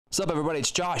What's up, everybody?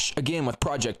 It's Josh again with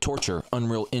Project Torture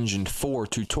Unreal Engine 4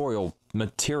 tutorial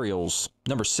materials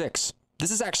number 6. This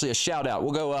is actually a shout out.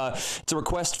 We'll go, it's a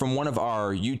request from one of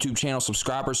our YouTube channel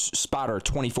subscribers,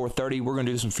 Spotter2430. We're going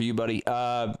to do this one for you, buddy.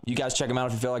 You guys check him out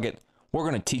if you feel like it. We're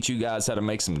going to teach you guys how to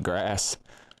make some grass.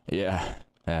 Yeah,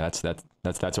 that's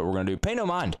what we're going to do. Pay no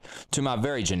mind to my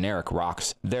very generic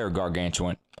rocks. They're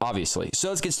gargantuan, obviously. So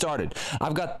let's get started.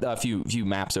 I've got a few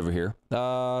maps over here.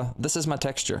 This is my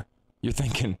texture. You're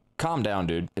thinking, calm down,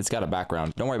 dude. It's got a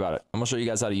background. Don't worry about it. I'm gonna show you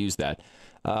guys how to use that.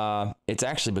 It's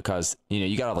actually because, you know,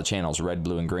 you got all the channels, red,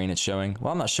 blue, and green it's showing.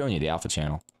 Well, I'm not showing you the alpha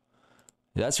channel.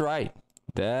 That's right.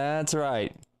 That's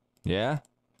right. Yeah?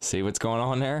 See what's going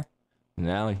on there?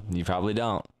 No, you probably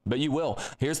don't. But you will.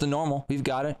 Here's the normal. We've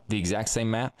got it. The exact same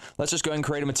map. Let's just go ahead and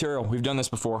create a material. We've done this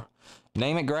before.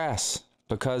 Name it grass.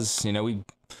 Because, you know,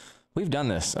 we've done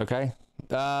this, okay?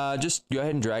 Just go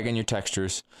ahead and drag in your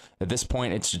textures. At this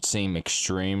point, it should seem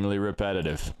extremely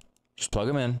repetitive. Just plug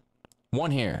them in.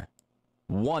 One here.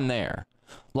 One there.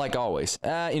 Like always.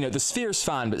 You know, the sphere's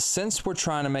fine, but since we're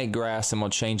trying to make grass, I'm going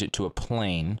to change it to a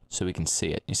plane so we can see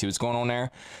it. You see what's going on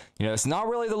there? You know, it's not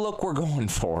really the look we're going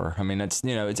for. I mean, it's,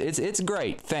 you know, it's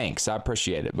great. Thanks. I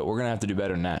appreciate it. But we're going to have to do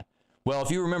better than that. Well,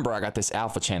 if you remember, I got this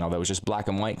alpha channel that was just black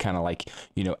and white, kind of like,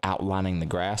 you know, outlining the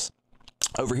grass.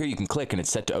 Over here you can click and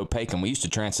it's set to opaque, and we used to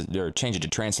change it to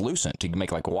translucent to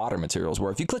make like water materials,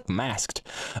 where if you click masked,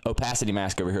 opacity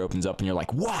mask over here opens up and you're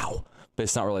like, wow, but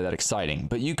it's not really that exciting.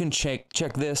 But you can check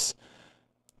this,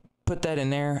 put that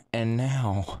in there, and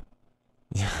now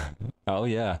oh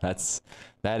yeah,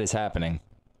 that is happening,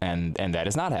 and that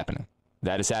is not happening.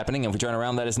 That is happening, and if we turn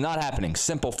around, that is not happening.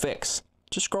 Simple fix.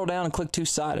 Just scroll down and click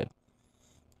two-sided.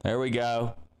 There we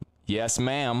go. Yes,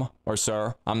 ma'am, or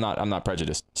sir. I'm not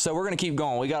prejudiced. So we're gonna keep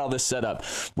going. We got all this set up.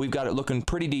 We've got it looking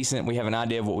pretty decent. We have an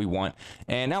idea of what we want.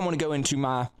 And now I'm gonna go into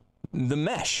the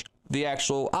mesh, the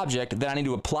actual object that I need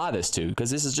to apply this to, because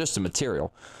this is just a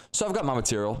material. So I've got my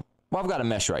material. Well, I've got a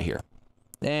mesh right here.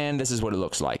 And this is what it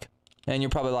looks like. And you're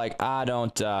probably like, I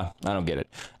don't get it.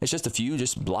 It's just a few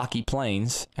just blocky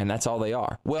planes, and that's all they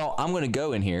are. Well, I'm gonna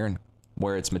go in here and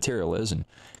where its material is and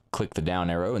click the down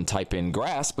arrow and type in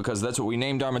grass, because that's what we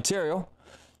named our material,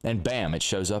 and bam, it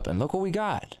shows up, and look what we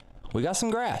got. We got some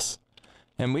grass,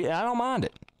 and I don't mind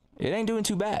it. It ain't doing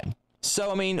too bad. So,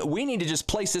 I mean, we need to just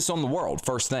place this on the world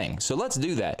first thing. So let's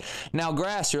do that. Now,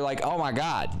 grass, you're like, oh my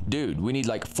God, dude, we need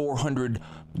like 400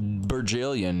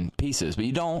 bajillion pieces, but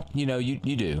you don't, you know,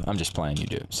 you do. I'm just playing, you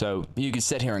do. So you can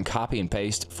sit here and copy and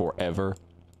paste forever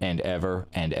and ever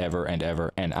and ever and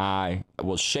ever, and I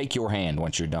will shake your hand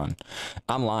once you're done.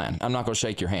 I'm lying. I'm not going to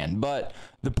shake your hand. But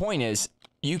the point is,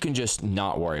 you can just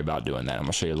not worry about doing that. I'm going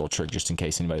to show you a little trick just in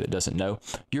case anybody that doesn't know.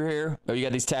 You're here. Oh, you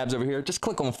got these tabs over here. Just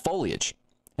click on foliage.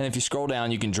 And if you scroll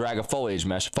down, you can drag a foliage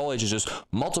mesh. Foliage is just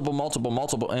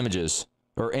multiple images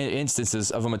or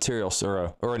instances of a material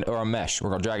or a mesh.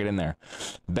 We're going to drag it in there.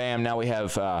 Bam. Now we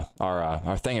have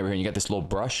our thing over here. And you got this little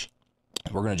brush.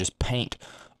 We're going to just paint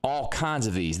all kinds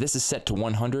of these. This is set to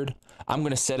 100. I'm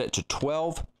going to set it to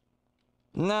 12.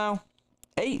 No,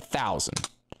 8,000.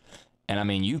 And I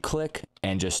mean, you click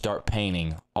and just start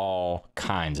painting all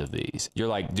kinds of these. You're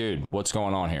like, dude, what's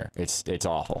going on here? It's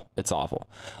awful. It's awful.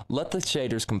 Let the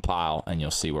shaders compile and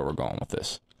you'll see where we're going with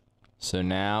this. So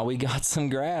now we got some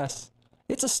grass.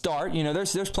 It's a start. You know,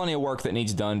 there's plenty of work that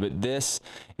needs done, but this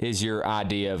is your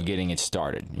idea of getting it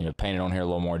started. You know, paint it on here a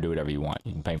little more, do whatever you want.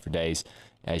 You can paint for days.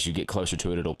 As you get closer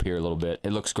to it, it'll appear a little bit.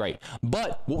 It looks great.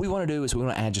 But what we want to do is we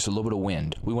want to add just a little bit of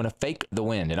wind. We want to fake the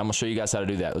wind, and I'm going to show you guys how to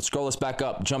do that. Let's scroll this back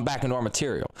up, jump back into our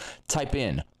material, type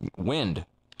in wind,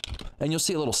 and you'll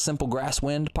see a little simple grass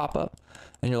wind pop up.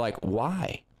 And you're like,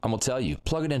 why? I'm going to tell you.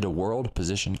 Plug it into world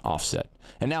position offset.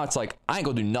 And now it's like, I ain't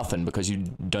going to do nothing because you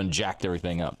done jacked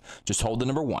everything up. Just hold the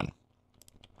number 1.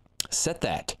 Set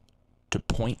that to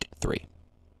 0.3. And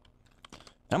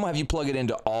I'm going to have you plug it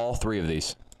into all 3 of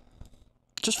these.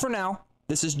 Just for now.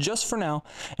 This is just for now.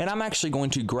 And I'm actually going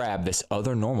to grab this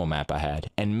other normal map I had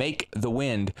and make the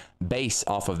wind base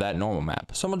off of that normal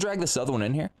map. So I'm going to drag this other one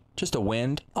in here. Just a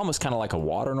wind, almost kind of like a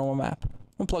water normal map. I'm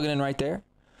going to plug it in right there.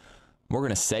 We're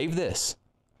going to save this.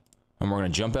 And we're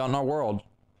going to jump out in our world.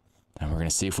 And we're going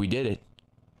to see if we did it.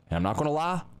 And I'm not going to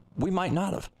lie, we might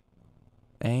not have.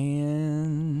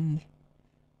 And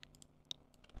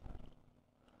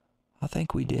I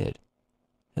think we did.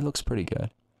 It looks pretty good.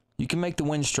 You can make the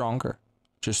wind stronger.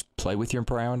 Just play with your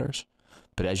parameters.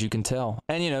 But as you can tell,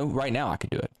 and you know, right now I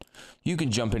could do it. you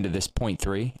can jump into this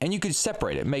 0.3 and you could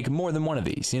separate it, make more than one of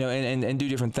these, you know, and do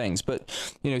different things. But,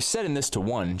 you know, setting this to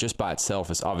 1 just by itself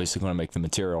is obviously going to make the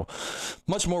material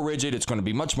much more rigid. It's going to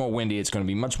be much more windy. It's going to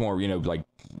be much more, you know, like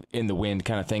in the wind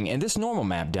kind of thing. And this normal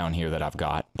map down here that I've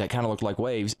got that kind of look like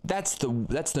waves, that's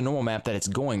the normal map that it's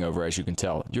going over, as you can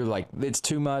tell. You're like, it's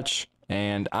too much.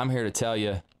 And I'm here to tell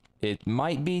you, it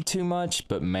might be too much,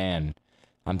 but man,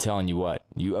 I'm telling you what,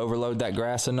 you overload that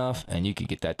grass enough and you could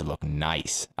get that to look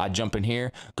nice. I jump in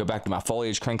here, go back to my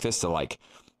foliage, crank this to like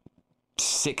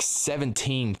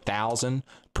 17,000,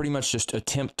 pretty much just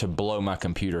attempt to blow my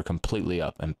computer completely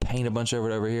up and paint a bunch of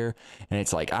it over here. And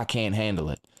it's like, I can't handle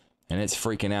it. And it's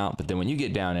freaking out. But then when you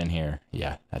get down in here,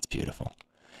 yeah, that's beautiful.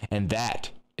 And that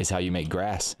is how you make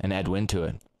grass and add wind to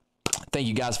it. Thank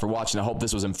you guys for watching. I hope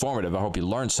this was informative. I hope you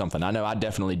learned something. I know I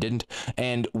definitely didn't.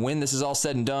 And when this is all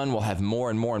said and done, we'll have more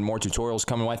and more and more tutorials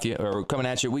coming with you, or coming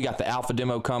at you. We got the alpha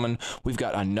demo coming. We've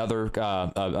got another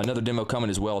demo coming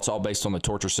as well. It's all based on the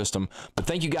torture system. But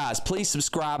thank you guys. Please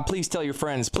subscribe. Please tell your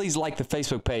friends. Please like the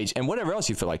Facebook page and whatever else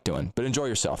you feel like doing. But enjoy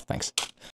yourself. Thanks.